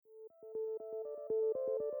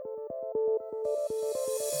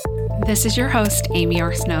This is your host, Amy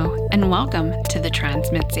Arsenault, and welcome to the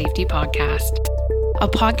Transmit Safety Podcast, a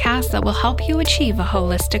podcast that will help you achieve a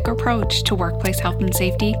holistic approach to workplace health and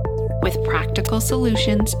safety with practical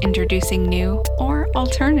solutions introducing new or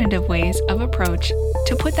alternative ways of approach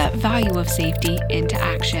to put that value of safety into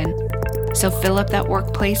action. So fill up that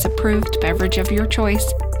workplace approved beverage of your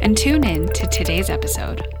choice and tune in to today's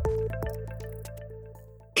episode.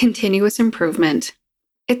 Continuous improvement.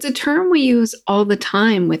 It's a term we use all the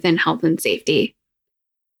time within health and safety.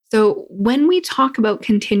 So when we talk about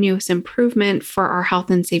continuous improvement for our health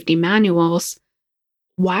and safety manuals,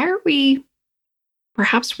 why are we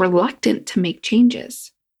perhaps reluctant to make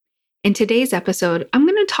changes? In today's episode, I'm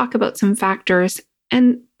going to talk about some factors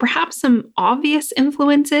and perhaps some obvious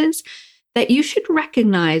influences that you should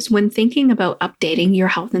recognize when thinking about updating your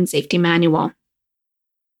health and safety manual.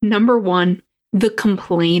 Number one, the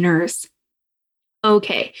complainers.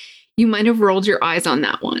 Okay, you might have rolled your eyes on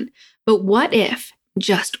that one, but what if,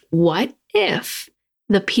 just what if,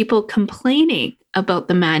 the people complaining about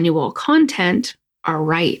the manual content are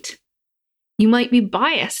right? You might be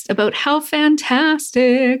biased about how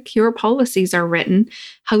fantastic your policies are written,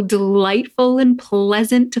 how delightful and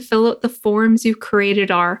pleasant to fill out the forms you've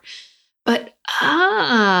created are. But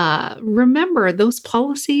remember, those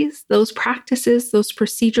policies, those practices, those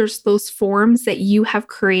procedures, those forms that you have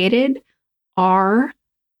created are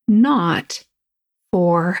not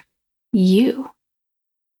for you.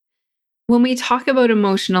 When we talk about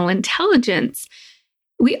emotional intelligence,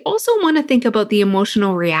 we also want to think about the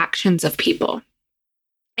emotional reactions of people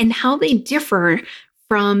and how they differ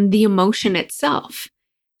from the emotion itself.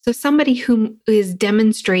 So somebody who is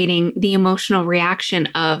demonstrating the emotional reaction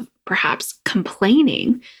of perhaps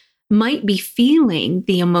complaining might be feeling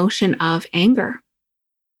the emotion of anger,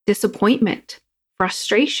 disappointment,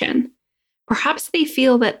 frustration. Perhaps they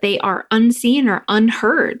feel that they are unseen or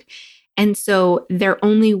unheard. And so their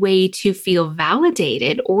only way to feel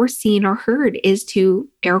validated or seen or heard is to,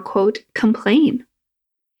 air quote, complain.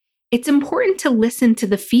 It's important to listen to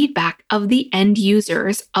the feedback of the end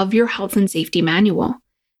users of your health and safety manual.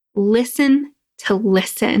 Listen to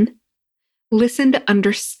listen. Listen to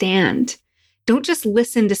understand. Don't just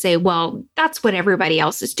listen to say, well, that's what everybody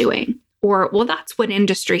else is doing. Or, well, that's what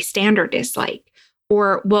industry standard is like.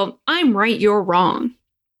 Or, well, I'm right, you're wrong.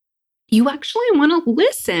 You actually want to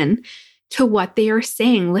listen to what they are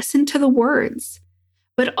saying. Listen to the words,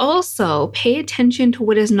 but also pay attention to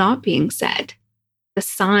what is not being said, the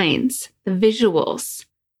signs, the visuals.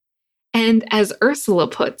 And as Ursula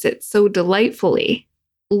puts it so delightfully,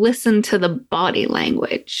 listen to the body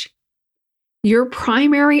language. Your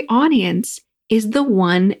primary audience is the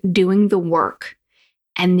one doing the work,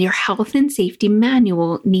 and your health and safety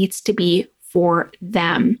manual needs to be for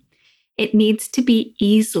them. It needs to be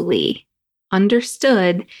easily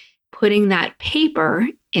understood, putting that paper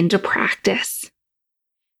into practice.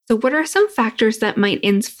 So what are some factors that might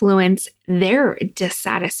influence their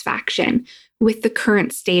dissatisfaction with the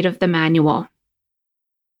current state of the manual?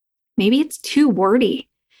 Maybe it's too wordy.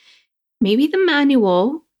 Maybe the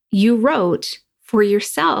manual you wrote for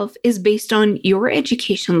yourself is based on your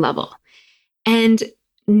education level and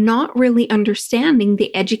not really understanding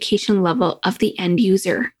the education level of the end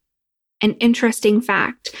user. An interesting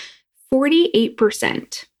fact,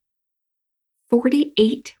 48%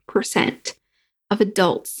 of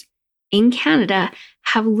adults in Canada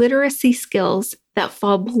have literacy skills that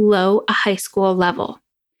fall below a high school level.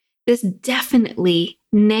 This definitely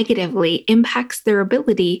negatively impacts their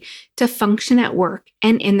ability to function at work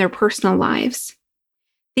and in their personal lives.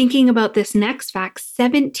 Thinking about this next fact,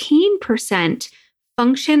 17%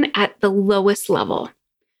 function at the lowest level,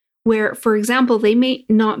 where, for example, they may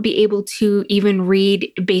not be able to even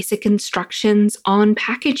read basic instructions on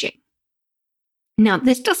packaging. Now,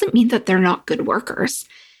 this doesn't mean that they're not good workers.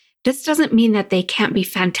 This doesn't mean that they can't be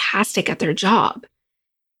fantastic at their job.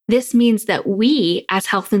 This means that we, as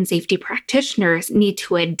health and safety practitioners, need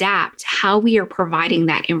to adapt how we are providing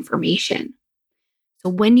that information. So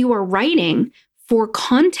when you are writing for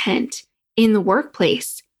content in the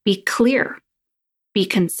workplace, be clear, be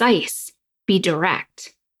concise, be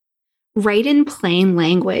direct. Write in plain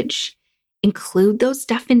language. Include those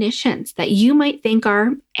definitions that you might think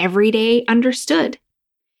are everyday understood.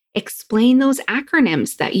 Explain those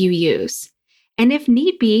acronyms that you use. And if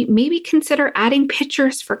need be, maybe consider adding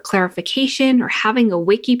pictures for clarification or having a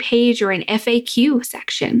wiki page or an FAQ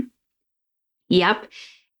section. Yep,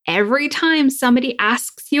 every time somebody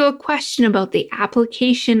asks you a question about the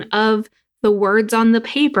application of the words on the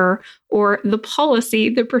paper or the policy,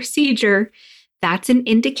 the procedure, that's an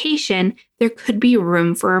indication there could be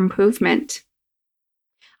room for improvement.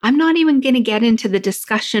 I'm not even going to get into the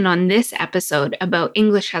discussion on this episode about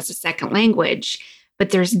English as a second language, but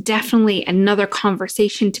there's definitely another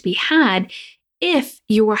conversation to be had if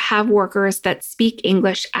you have workers that speak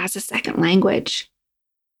English as a second language.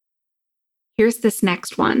 Here's this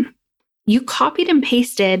next one. You copied and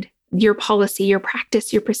pasted your policy, your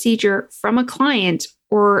practice, your procedure from a client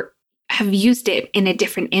or have used it in a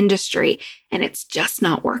different industry and it's just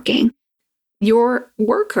not working. Your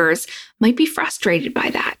workers might be frustrated by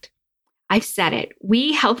that. I've said it.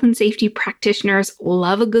 We health and safety practitioners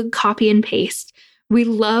love a good copy and paste. We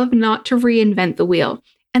love not to reinvent the wheel,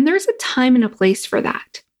 and there's a time and a place for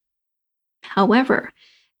that. However,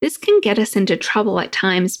 this can get us into trouble at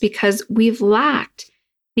times because we've lacked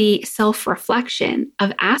the self-reflection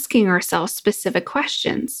of asking ourselves specific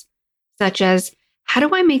questions, such as, how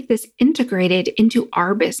do I make this integrated into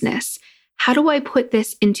our business? How do I put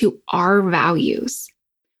this into our values?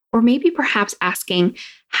 Or maybe perhaps asking,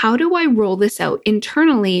 how do I roll this out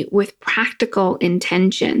internally with practical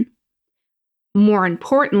intention? More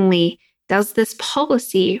importantly, does this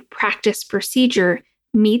policy, practice, procedure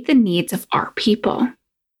meet the needs of our people?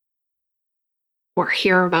 Or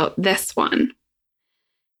hear about this one.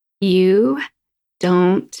 You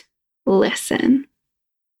don't listen.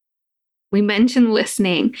 We mentioned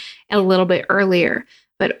listening a little bit earlier,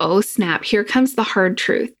 but oh snap, here comes the hard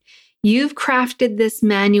truth. You've crafted this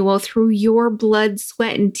manual through your blood,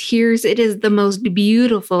 sweat, and tears. It is the most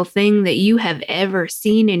beautiful thing that you have ever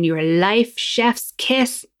seen in your life. Chef's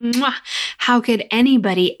kiss. Mwah. How could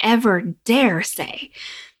anybody ever dare say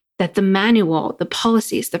that the manual, the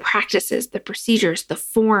policies, the practices, the procedures, the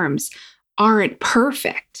forms aren't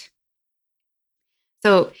perfect?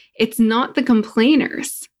 So it's not the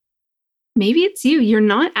complainers. Maybe it's you. You're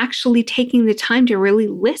not actually taking the time to really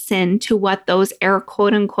listen to what those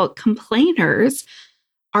quote unquote complainers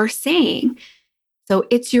are saying. So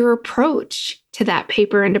it's your approach to that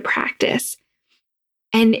paper and to practice.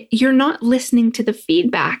 And you're not listening to the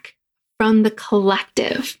feedback from the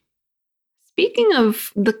collective. Speaking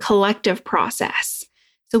of the collective process,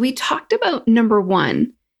 so we talked about number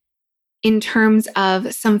one in terms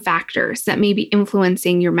of some factors that may be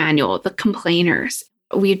influencing your manual, the complainers.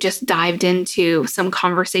 We've just dived into some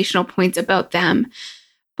conversational points about them.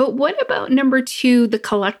 But what about number two, the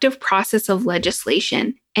collective process of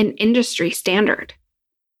legislation and industry standard?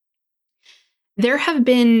 There have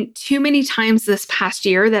been too many times this past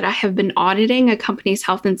year that I have been auditing a company's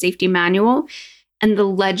health and safety manual, and the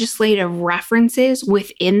legislative references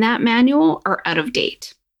within that manual are out of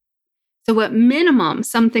date. So at minimum,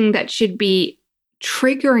 something that should be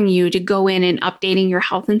triggering you to go in and updating your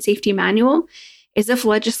health and safety manual is if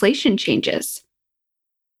legislation changes.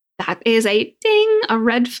 That is a ding, a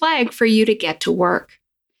red flag for you to get to work.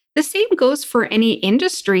 The same goes for any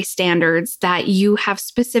industry standards that you have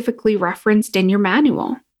specifically referenced in your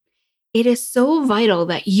manual. It is so vital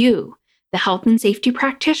that you, the health and safety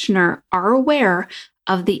practitioner, are aware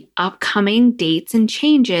of the upcoming dates and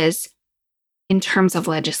changes in terms of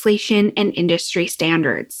legislation and industry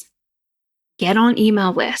standards. Get on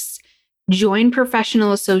email lists. Join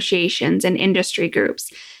professional associations and industry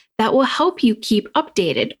groups that will help you keep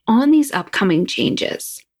updated on these upcoming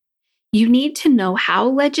changes. You need to know how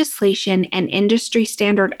legislation and industry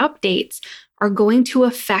standard updates are going to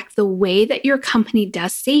affect the way that your company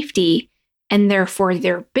does safety and therefore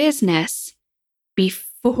their business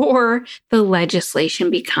before the legislation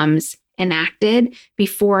becomes enacted,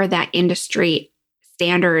 before that industry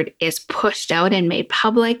standard is pushed out and made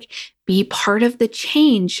public. Be part of the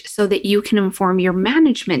change so that you can inform your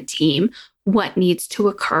management team what needs to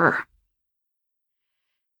occur.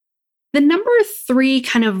 The number three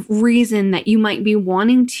kind of reason that you might be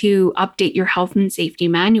wanting to update your health and safety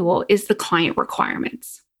manual is the client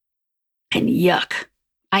requirements. And yuck,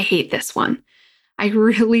 I hate this one. I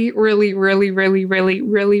really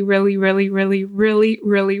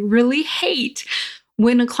hate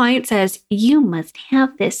when a client says, you must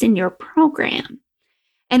have this in your program.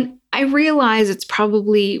 And I realize it's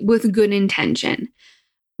probably with good intention,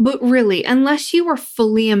 but really, unless you are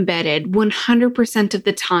fully embedded 100% of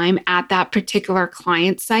the time at that particular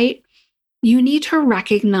client site, you need to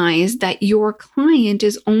recognize that your client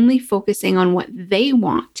is only focusing on what they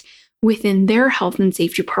want within their health and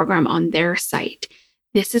safety program on their site.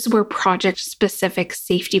 This is where project-specific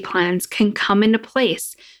safety plans can come into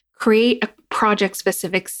place. Create a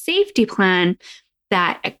project-specific safety plan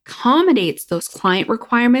that accommodates those client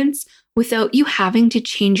requirements without you having to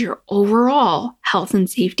change your overall health and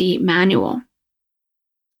safety manual.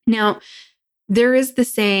 Now, there is the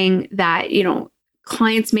saying that,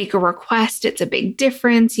 clients make a request, it's a big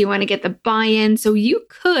difference. You want to get the buy-in. So you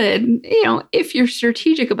could, if you're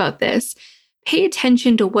strategic about this, pay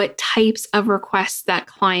attention to what types of requests that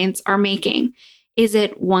clients are making. Is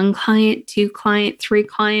it one client, two client, three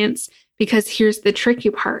clients? Because here's the tricky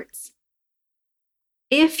parts.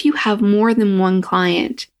 If you have more than one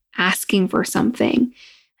client asking for something,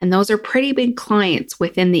 and those are pretty big clients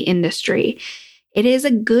within the industry, it is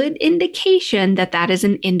a good indication that that is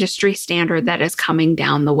an industry standard that is coming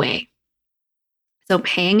down the way. So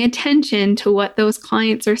paying attention to what those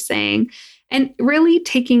clients are saying and really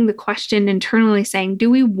taking the question internally saying, do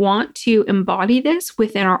we want to embody this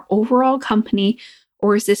within our overall company,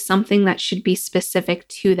 or is this something that should be specific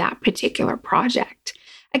to that particular project?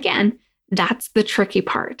 Again, that's the tricky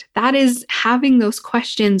part. That is having those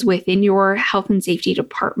questions within your health and safety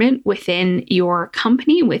department, within your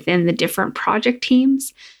company, within the different project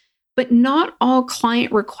teams. But not all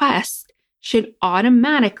client requests should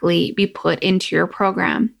automatically be put into your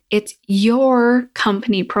program. It's your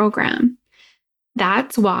company program.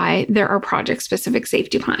 That's why there are project-specific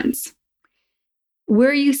safety plans.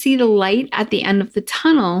 Where you see the light at the end of the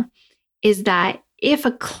tunnel is that if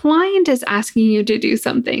a client is asking you to do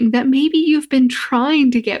something that maybe you've been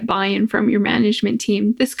trying to get buy-in from your management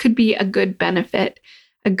team, this could be a good benefit,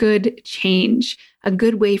 a good change, a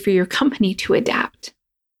good way for your company to adapt.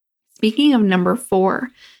 Speaking of number 4,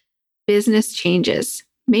 business changes.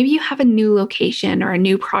 Maybe you have a new location or a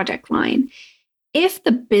new project line. If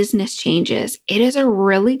the business changes, it is a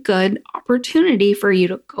really good opportunity for you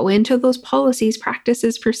to go into those policies,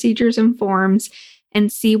 practices, procedures, and forms and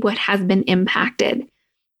see what has been impacted.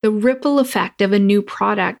 The ripple effect of a new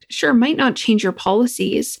product, sure, might not change your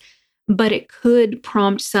policies, but it could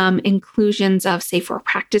prompt some inclusions of safer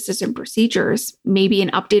practices and procedures, maybe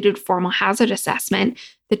an updated formal hazard assessment,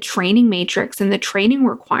 the training matrix and the training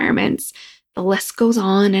requirements. The list goes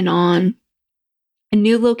on and on. A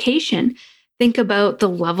new location. Think about the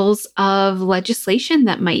levels of legislation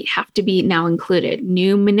that might have to be now included.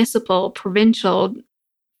 New municipal, provincial,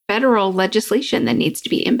 federal legislation that needs to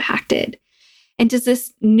be impacted. And does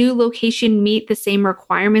this new location meet the same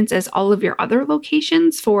requirements as all of your other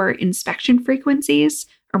locations for inspection frequencies,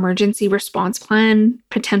 emergency response plan,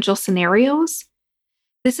 potential scenarios?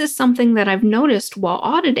 This is something that I've noticed while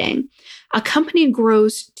auditing. A company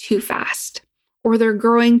grows too fast, or they're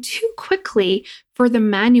growing too quickly for the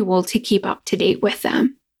manual to keep up to date with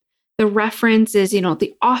them. The reference is,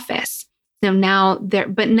 the office. Now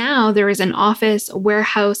there is an office, a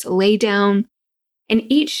warehouse, a laydown, and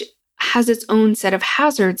each has its own set of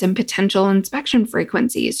hazards and potential inspection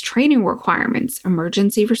frequencies, training requirements,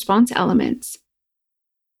 emergency response elements.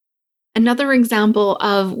 Another example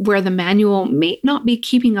of where the manual may not be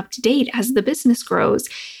keeping up to date as the business grows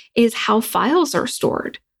is how files are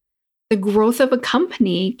stored. The growth of a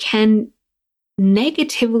company can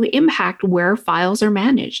negatively impact where files are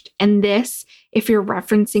managed. And this, if you're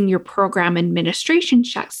referencing your program administration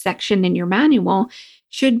section in your manual,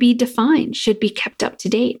 should be defined, should be kept up to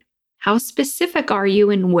date. How specific are you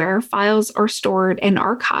in where files are stored and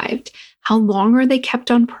archived? How long are they kept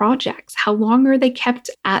on projects? How long are they kept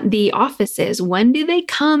at the offices? When do they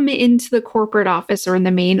come into the corporate office or in the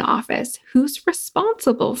main office? Who's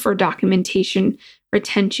responsible for documentation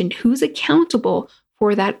retention? Who's accountable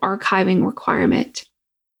for that archiving requirement?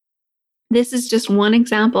 This is just one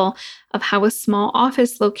example of how a small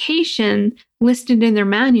office location listed in their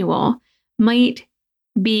manual might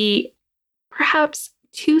be perhaps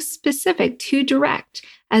too specific, too direct.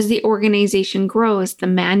 As the organization grows, the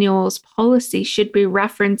manual's policy should be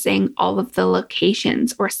referencing all of the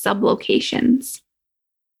locations or sublocations.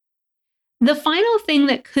 The final thing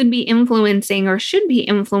that could be influencing or should be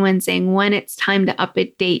influencing when it's time to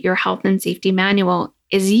update your health and safety manual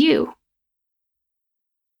is you.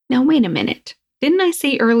 Now, wait a minute. Didn't I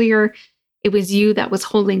say earlier it was you that was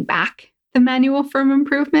holding back the manual from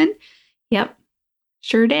improvement? Yep,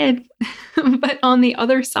 sure did. But on the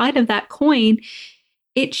other side of that coin,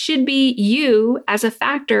 it should be you as a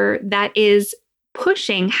factor that is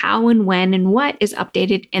pushing how and when and what is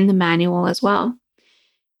updated in the manual as well.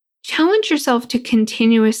 Challenge yourself to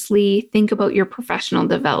continuously think about your professional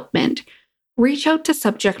development. Reach out to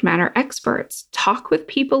subject matter experts. Talk with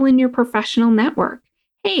people in your professional network.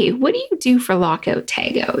 Hey, what do you do for lockout,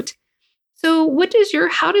 tagout? So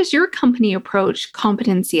how does your company approach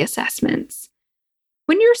competency assessments?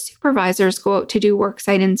 When your supervisors go out to do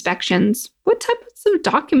worksite inspections, what types of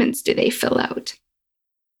documents do they fill out?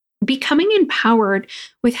 Becoming empowered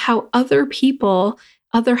with how other people,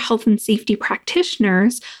 other health and safety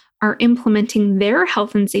practitioners are implementing their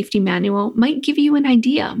health and safety manual might give you an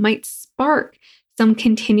idea, might spark some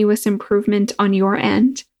continuous improvement on your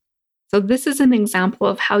end. So this is an example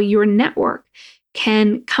of how your network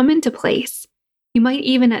can come into place. You might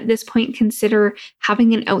even at this point consider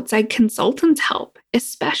having an outside consultant's help,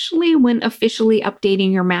 especially when officially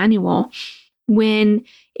updating your manual, when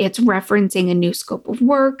it's referencing a new scope of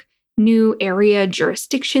work, new area,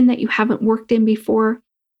 jurisdiction that you haven't worked in before.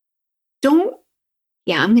 I'm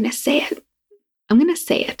going to say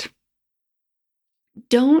it.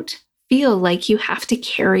 Don't feel like you have to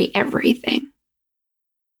carry everything.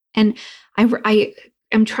 And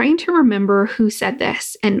I'm trying to remember who said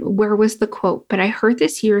this and where was the quote, but I heard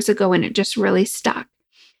this years ago and it just really stuck.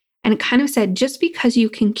 And it kind of said, just because you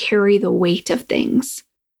can carry the weight of things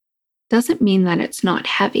doesn't mean that it's not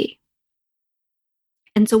heavy.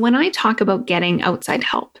 And so when I talk about getting outside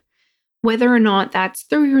help, whether or not that's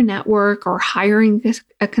through your network or hiring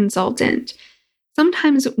a consultant,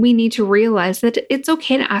 sometimes we need to realize that it's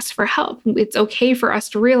okay to ask for help. It's okay for us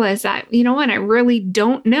to realize that, you know what, I really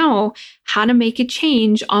don't know how to make a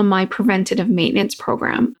change on my preventative maintenance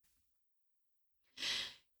program.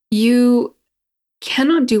 You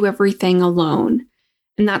cannot do everything alone.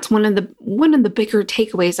 And that's one of the bigger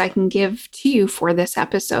takeaways I can give to you for this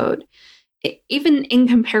episode. Even in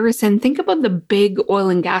comparison, think about the big oil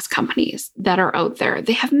and gas companies that are out there.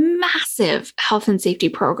 They have massive health and safety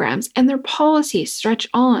programs, and their policies stretch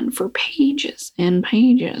on for pages and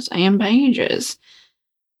pages and pages.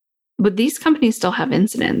 But these companies still have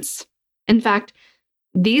incidents. In fact,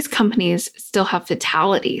 these companies still have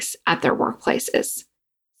fatalities at their workplaces.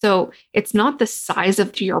 So it's not the size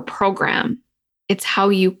of your program, it's how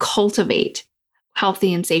you cultivate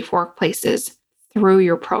healthy and safe workplaces through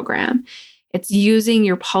your program. It's using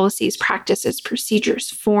your policies, practices,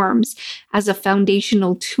 procedures, forms as a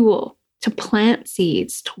foundational tool to plant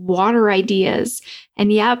seeds, to water ideas,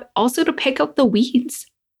 and also to pick out the weeds.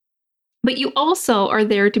 But you also are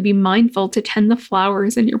there to be mindful to tend the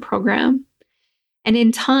flowers in your program. And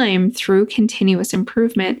in time, through continuous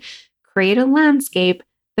improvement, create a landscape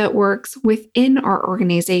that works within our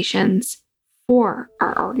organizations for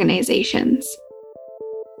our organizations.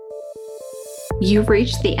 You've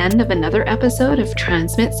reached the end of another episode of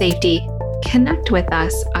Transmit Safety. Connect with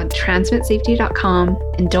us on transmitsafety.com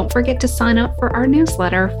and don't forget to sign up for our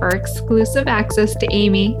newsletter for exclusive access to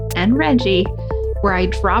Amy and Reggie, where I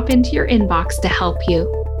drop into your inbox to help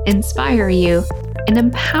you, inspire you, and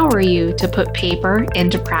empower you to put paper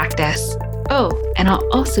into practice. Oh, and I'll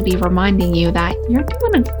also be reminding you that you're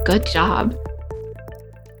doing a good job.